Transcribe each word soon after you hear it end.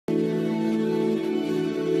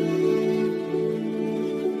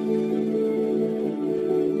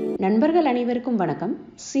நண்பர்கள் அனைவருக்கும் வணக்கம்.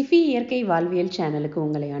 சிஃபி இயற்கை வாழ்வியல் சேனலுக்கு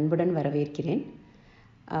உங்களை அன்புடன் வரவேற்கிறேன்.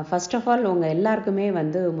 ஃபர்ஸ்ட் ஆஃப் ஆல் உங்கள் எல்லாருக்குமே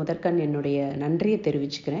முதற்கண் என்னுடைய நன்றியை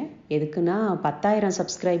தெரிவிச்சுக்கிறேன். எதுக்குன்னா 10,000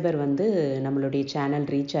 சப்ஸ்கிரைபர் நம்மளுடைய சேனல்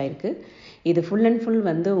ரீச் ஆயிருக்கு. இது ஃபுல் அண்ட் ஃபுல்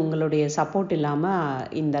உங்களுடைய சப்போர்ட் இல்லாமல்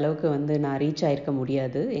இந்த அளவுக்கு நான் ரீச் ஆகிருக்க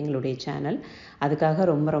முடியாது எங்களுடைய சேனல். அதுக்காக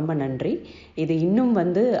ரொம்ப ரொம்ப நன்றி. இது இன்னும்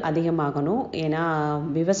அதிகமாகணும். ஏன்னா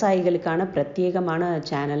விவசாயிகளுக்கான பிரத்யேகமான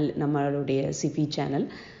சேனல் நம்மளுடைய சிஃபி சேனல்.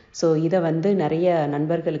 ஸோ இதை நிறைய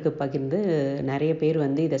நண்பர்களுக்கு பகிர்ந்து நிறைய பேர்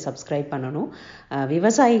இதை சப்ஸ்கிரைப் பண்ணணும்.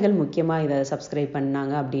 விவசாயிகள் முக்கியமாக இதை சப்ஸ்கிரைப்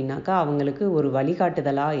பண்ணாங்க அப்படின்னாக்கா அவங்களுக்கு ஒரு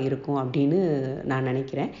வழிகாட்டுதலாக இருக்கும் அப்படின்னு நான்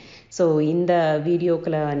நினைக்கிறேன். ஸோ இந்த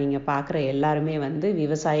வீடியோக்களை நீங்கள் பார்க்குற எல்லாருமே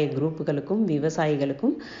விவசாய குரூப்புகளுக்கும்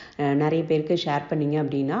விவசாயிகளுக்கும் நிறைய பேருக்கு ஷேர் பண்ணிங்க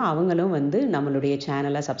அப்படின்னா அவங்களும் நம்மளுடைய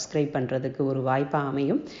சேனலை சப்ஸ்கிரைப் பண்ணுறதுக்கு ஒரு வாய்ப்பாக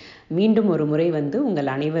அமையும். மீண்டும் ஒரு முறை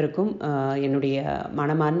உங்கள் அனைவருக்கும் என்னுடைய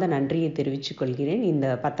மனமார்ந்த நன்றியை தெரிவித்துக் கொள்கிறேன் இந்த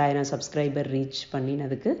 10,000 சப்ஸ்கிரைபர் ரீச்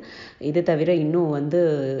பண்ணினதுக்கு. இது தவிர இன்னும்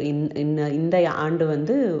இந்த ஆண்டு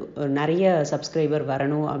நிறைய சப்ஸ்கிரைபர்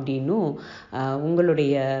வரணும் அப்படின்னும்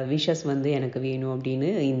உங்களுடைய விஷஸ் எனக்கு வேணும் அப்படின்னு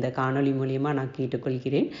இந்த காணொளி மூலியமாக நான்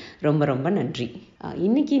கேட்டுக்கொள்கிறேன். ரொம்ப ரொம்ப நன்றி.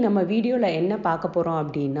 இன்னைக்கு நம்ம வீடியோவில் என்ன பார்க்க போகிறோம்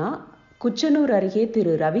அப்படின்னா, குச்சனூர் அருகே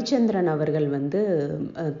திரு ரவிச்சந்திரன் அவர்கள்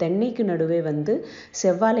தென்னைக்கு நடுவே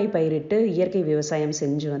செவ்வாழை பயிரிட்டு இயற்கை விவசாயம்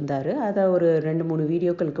செஞ்சு வந்தார். அதை ஒரு 2-3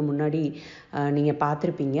 வீடியோக்களுக்கு முன்னாடி நீங்கள்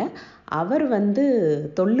பார்த்துருப்பீங்க. அவர்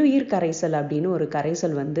தொல்லுயிர் கரைசல் அப்படின்னு ஒரு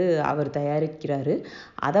கரைசல் அவர் தயாரிக்கிறாரு.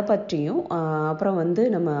 அதை பற்றியும் அப்புறம்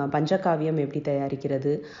நம்ம பஞ்சகாவியம் எப்படி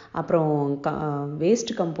தயாரிக்கிறது, அப்புறம்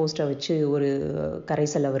வேஸ்ட் கம்போஸ்ட்டை வச்சு ஒரு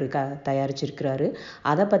கரைசல் அவர் தயாரிச்சிருக்கிறாரு.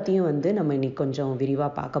 அதை பற்றியும் நம்ம இன்னைக்கு கொஞ்சம்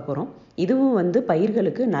விரிவாக பார்க்க போகிறோம். இதுவும்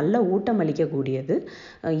பயிர்களுக்கு நல்ல ஊட்டம் அளிக்கக்கூடியது.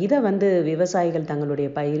 இதை விவசாயிகள் தங்களுடைய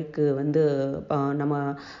பயிருக்கு நம்ம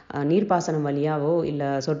நீர்ப்பாசனம் வழியாவோ இல்லை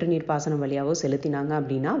சொட்டு நீர்ப்பாசனம் வழியாவோ செலுத்தினாங்க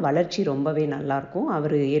அப்படின்னா வளர்ச்சி ரொம்பவே நல்லாயிருக்கும்.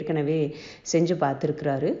 அவர் ஏற்கனவே செஞ்சு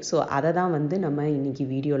பார்த்துருக்கிறாரு. ஸோ அதை தான் நம்ம இன்னைக்கு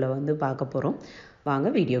வீடியோவில் பார்க்க போகிறோம். வாங்க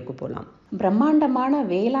வீடியோக்கு போகலாம். பிரம்மாண்டமான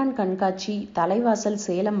வேளாண் கண்காட்சி தலைவாசல்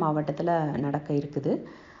சேலம் மாவட்டத்தில் நடக்க இருக்குது.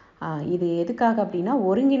 இது எதுக்காக அப்படின்னா,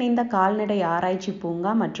 ஒருங்கிணைந்த கால்நடை ஆராய்ச்சி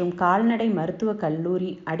பூங்கா மற்றும் கால்நடை மருத்துவக் கல்லூரி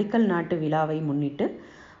அடிக்கல் நாட்டு விழாவை முன்னிட்டு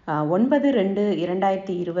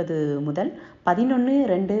 9/2/2020 முதல்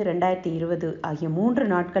 11/2/2020 ஆகிய 3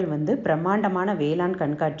 நாட்கள் பிரம்மாண்டமான வேளாண்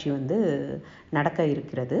கண்காட்சி நடக்க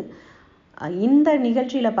இருக்கிறது. இந்த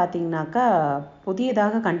நிகழ்ச்சியில் பார்த்தீங்கன்னாக்கா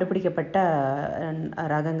புதியதாக கண்டுபிடிக்கப்பட்ட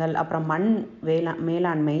ரகங்கள், அப்புறம் மண்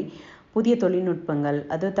மேலாண்மை, புதிய தொழில்நுட்பங்கள்,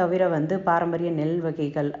 அது தவிர பாரம்பரிய நெல்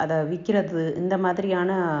வகைகள் அதை விற்கிறது, இந்த மாதிரியான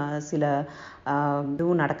சில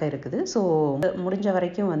இதுவும் நடக்க இருக்குது. ஸோ முடிஞ்ச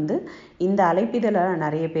வரைக்கும் இந்த அழைப்பிதழை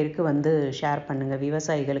நிறைய பேருக்கு ஷேர் பண்ணுங்கள்.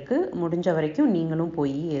 விவசாயிகளுக்கு முடிஞ்ச வரைக்கும் நீங்களும்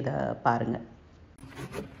போய் இதை பாருங்கள்.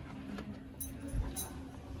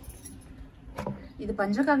 இது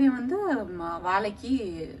பஞ்சகாவியம் வாழைக்கு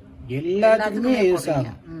எல்லாத்துக்குமே யூஸ்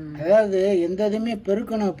ஆகும். அதாவது எந்த இதுமே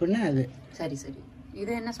பெருக்கணும் அப்படின்னா அது சரி சரி.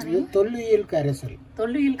 இது என்ன சொன்னீங்க? தொல்லுயிர் கரைசல்.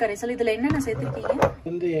 தொல்லுயிர் கரைசல். இதுல என்னென்ன சேர்த்திருக்கீங்க?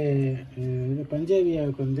 இது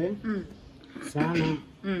பஞ்சேவியாவுக்கு சாணம்,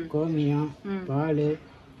 கோமியம், பால்,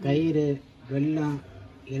 தயிர், வெல்லம்,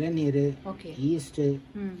 இளநீர், ஈஸ்ட்,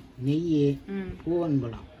 நெய்,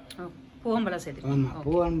 பூவன்பழம். பூவன்பழம் சேர்த்து. ஆமா,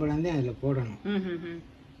 பூவன்பழம் தான் அதுல போடணும்.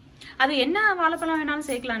 அது என்ன வாழைப்பழம் வேணாலும்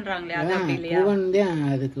சேர்க்கலான்றாங்களே, அது அப்படி இல்லையா? பூவன் தான்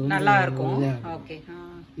அதுக்கு நல்லா இருக்கும். ஓகே.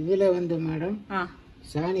 இதுல மேடம்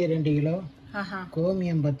சாணி 2 கிலோ,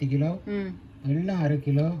 கோமியம் 10 கிலோ, வெல்லம் 1/2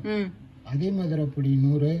 கிலோ, அதிமதுரை பொடி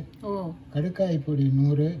 100, கடுக்காய் பொடி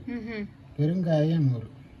 100, பெருங்காயம் 100.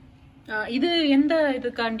 இது எந்த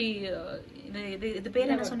இதுக்காண்டி? இது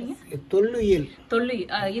பேர் என்ன சொன்னீங்க? தொல்லுயிர்.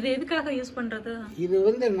 தொல்லுயிர். இது எதுக்காக யூஸ் பண்றது? இது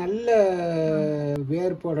நல்ல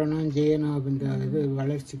வேர் போடணும் செய்யணும் அப்படின்ற இது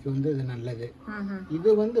வளர்ச்சிக்கு இது நல்லது. இது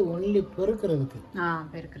ஒன்லி பெருக்கிறதுக்கு.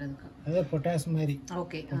 பெருக்கிறதுக்கு. அதாவது பொட்டாஸ் மாதிரி.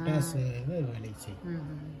 ஓகே. பொட்டாஸ் இது வளர்ச்சி.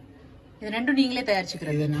 இது ரெண்டும் நீங்களே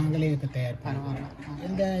தயாரிச்சுக்கிறது? இது நாங்களே தயார் பண்ணுவோம்.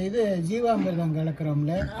 இந்த இது ஜீவாமிர்தம்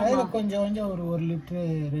கலக்குறோம்ல, அதுல கொஞ்சம் கொஞ்சம் ஒரு 1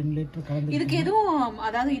 லிட்டர் 2 லிட்டர் கலந்து. இதுக்கு எதுவும்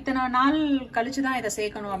அதாவது இத்தனை நாள் கழிச்சுதான் இதை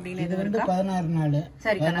சேர்க்கணும் அப்படின்னு? இது 16 நாள்.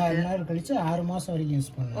 16 நாள் கழிச்சு 6 மாசம் வரைக்கும்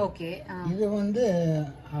யூஸ் பண்ணலாம். ஓகே. இது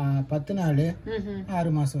 10 நாள் 6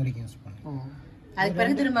 மாசம் வரைக்கும் யூஸ் பண்ணலாம். அதுக்கு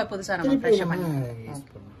பிறகு திரும்ப புதுசா நம்ம ஃப்ரெஷ்ஷா யூஸ்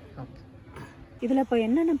பண்ணலாம். இதுல இப்ப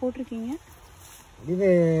என்னென்ன போட்டிருக்கீங்க? இது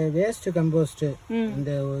வேஸ்ட் கம்போஸ்ட்.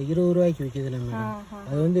 இந்த 20 ரூபாய்க்கு விற்கிதுல மேடம்.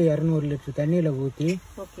 அது 200 லிட்டர் தண்ணியில ஊற்றி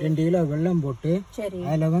 2 கிலோ வெல்லம் போட்டு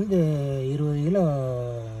அதுல 20 கிலோ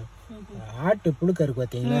ஆட்டு புழுக்க இருக்கு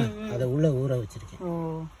பாத்தீங்களா, அதை உள்ள ஊற வச்சிருக்கேன்.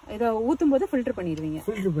 இதை ஊத்தும் போது ஃபில்டர் பண்ணிடுவீங்க?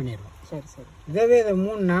 ஃபில்டர் பண்ணிடுவோம். சரி சரி. இதவே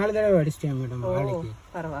 3-4 தடவை அடிச்சிட்டேன் மேடம் வாழைக்கு.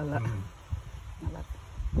 பரவாயில்ல, நல்லா இருக்கு.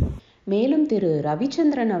 மேலும் திரு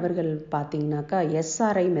ரவிச்சந்திரன் அவர்கள் பார்த்தீங்கன்னாக்கா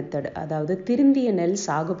எஸ்ஆர்ஐ மெத்தட், அதாவது திருந்திய நெல்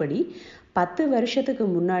சாகுபடி 10 வருஷத்துக்கு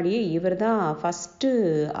முன்னாடியே இவர் தான் ஃபஸ்ட்டு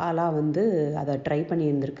ஆளாக வந்து அதை ட்ரை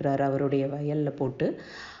பண்ணியிருந்திருக்கிறார் அவருடைய வயலில் போட்டு.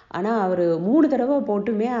 ஆனால் அவர் 3 தடவை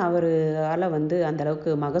போட்டுமே அவரால் வந்து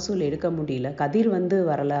அந்தளவுக்கு மகசூல் எடுக்க முடியல, கதிர் வந்து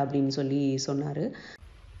வரலை அப்படின்னு சொல்லி சொன்னார்.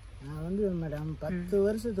 நான் வந்து மேடம் 10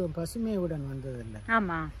 வருஷத்துக்கு பசுமை உடன் வந்ததில்லை.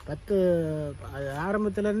 ஆமா 10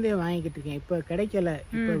 ஆரம்பத்துல இருந்தே வாங்கிக்கிட்டு இருக்கேன். இப்ப கிடைக்கல,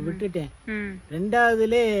 இப்ப விட்டுட்டேன்.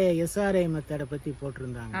 2வதுலே எஸ்ஆர்ஐ மெத்தடை பத்தி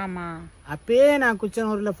போட்டிருந்தாங்க. ஆமா அப்பயே நான்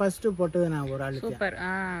குச்சனூர்ல ஃபர்ஸ்ட் போட்டது நான் ஒரு ஆளுக்கு. சூப்பர்.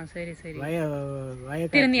 சரி சரி.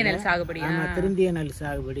 திருந்திய நெல் சாகுபடி. ஆமா திருந்திய நெல்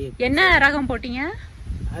சாகுபடி. என்ன ரகம் போட்டீங்க?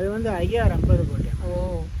 அது வந்து 5050 போட்டேன். ஓ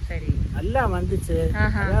சரி. நல்லா வந்துச்சு.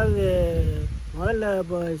 அதாவது முதல்ல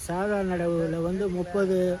சாதா நடவுல வந்து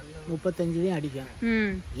 30-35 தான் அடிக்கும்.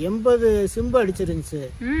 80 சிம்பு அடிச்சிருந்துச்சு.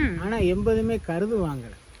 ஆனா 80மே கருது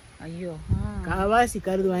வாங்கல. ஐயோ, காவாசி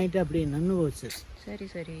கருது வாங்கிட்டு அப்படியே நின்று போச்சு. சரி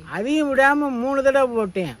சரி. அதையும் விடாம 3 தடவை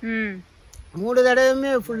போட்டேன். 3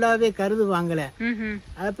 தடவையுமே ஃபுல்லாவே கருது வாங்கல.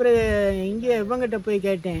 அப்புறம் இங்க இவங்கிட்ட போய்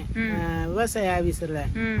கேட்டேன், விவசாய ஆபீசர்ல.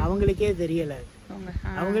 அவங்களுக்கே தெரியல.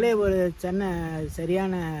 அவங்களே ஒரு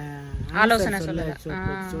சரியான ஆலோசனை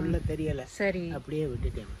சொல்ல தெரியல. சரி அப்படியே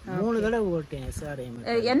விட்டுட்டேன். 3 தடவை போட்டேன்.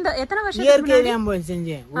 எத்தனை வருஷம் இயற்கை தான் போய்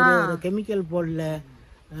செஞ்சேன். ஒரு கெமிக்கல் போடல.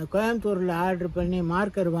 கோயம்புத்தூர்ல ஆர்டர் பண்ணி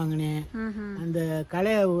மார்க்கர் வாங்கினேன். அந்த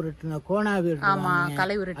களை உருட்டின கோணாவி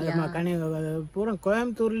பூரா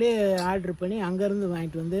கோயம்புத்தூர்லயே ஆர்டர் பண்ணி அங்க இருந்து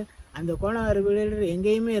வாங்கிட்டு வந்து அந்த கோணாவி வீடு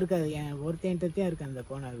எங்கேயுமே இருக்காது. ஒருத்தன்ட்டே இருக்கு அந்த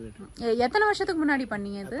கோணாவி வீடு. எத்தனை வருஷத்துக்கு முன்னாடி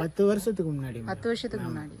பண்ணீங்க? 10 வருஷத்துக்கு முன்னாடி. 10 வருஷத்துக்கு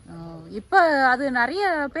முன்னாடி. இப்ப அது நிறைய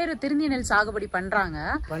பேர் திருந்திய நெல் சாகுபடி பண்றாங்க.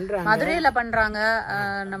 மதுரையில பண்றாங்க,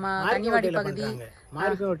 நம்ம கன்னிவாடி பகுதி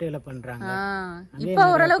மார்க்கோட்டையில பண்றாங்க. இப்ப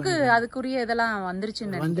ஓரளவுக்கு அதுக்குரிய இதெல்லாம்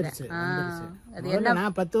வந்துருச்சுன்னு வந்துருச்சு.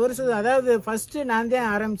 நான் 10 வருஷம், அதாவது ஃபர்ஸ்ட் நான் தான்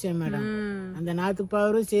ஆரம்பிச்சேன் மேடம். அந்த நாத்து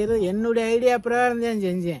பவரும் செய்யறது என்னுடைய ஐடியா பிரகாரம் தான்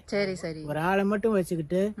செஞ்சேன். சரி சரி. ஒரு ஆளை மட்டும்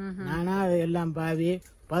வச்சுக்கிட்டு நானா எல்லாம் பாவி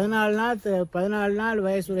 14 நாள்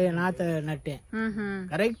வயசுடைய நாத்தை நட்டேன்.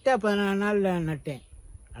 கரெக்டா 14 நாள்ல நட்டேன்.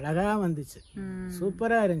 அழகா வந்துச்சு,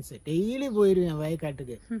 சூப்பரா இருந்துச்சு. டெய்லி போயிருவேன்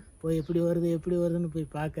வயக்காட்டுக்கு. போய் எப்படி வருதுன்னு போய்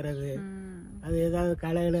பாக்குறது. அது ஏதாவது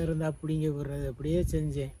களையில இருந்தா பிடிங்க விடுறது, அப்படியே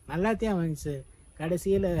செஞ்சேன். நல்லாத்தையும் வந்துச்சு.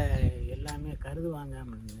 கடைசியில எல்லாமே கருது வாங்காம.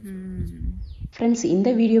 ஃப்ரெண்ட்ஸ், இந்த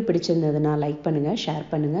வீடியோ பிடிச்சிருந்ததுன்னா லைக் பண்ணுங்கள், ஷேர்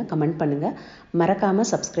பண்ணுங்கள், கமெண்ட் பண்ணுங்கள்.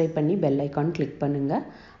 மறக்காமல் சப்ஸ்கிரைப் பண்ணி பெல் ஐக்கான் கிளிக் பண்ணுங்கள்.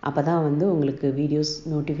 அப்போ தான் வந்து உங்களுக்கு வீடியோஸ்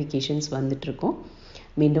நோட்டிஃபிகேஷன்ஸ் வந்துட்ருக்கோம்.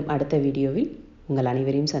 மீண்டும் அடுத்த வீடியோவில் உங்கள்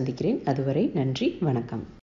அனைவரையும் சந்திக்கிறேன். அதுவரை நன்றி, வணக்கம்.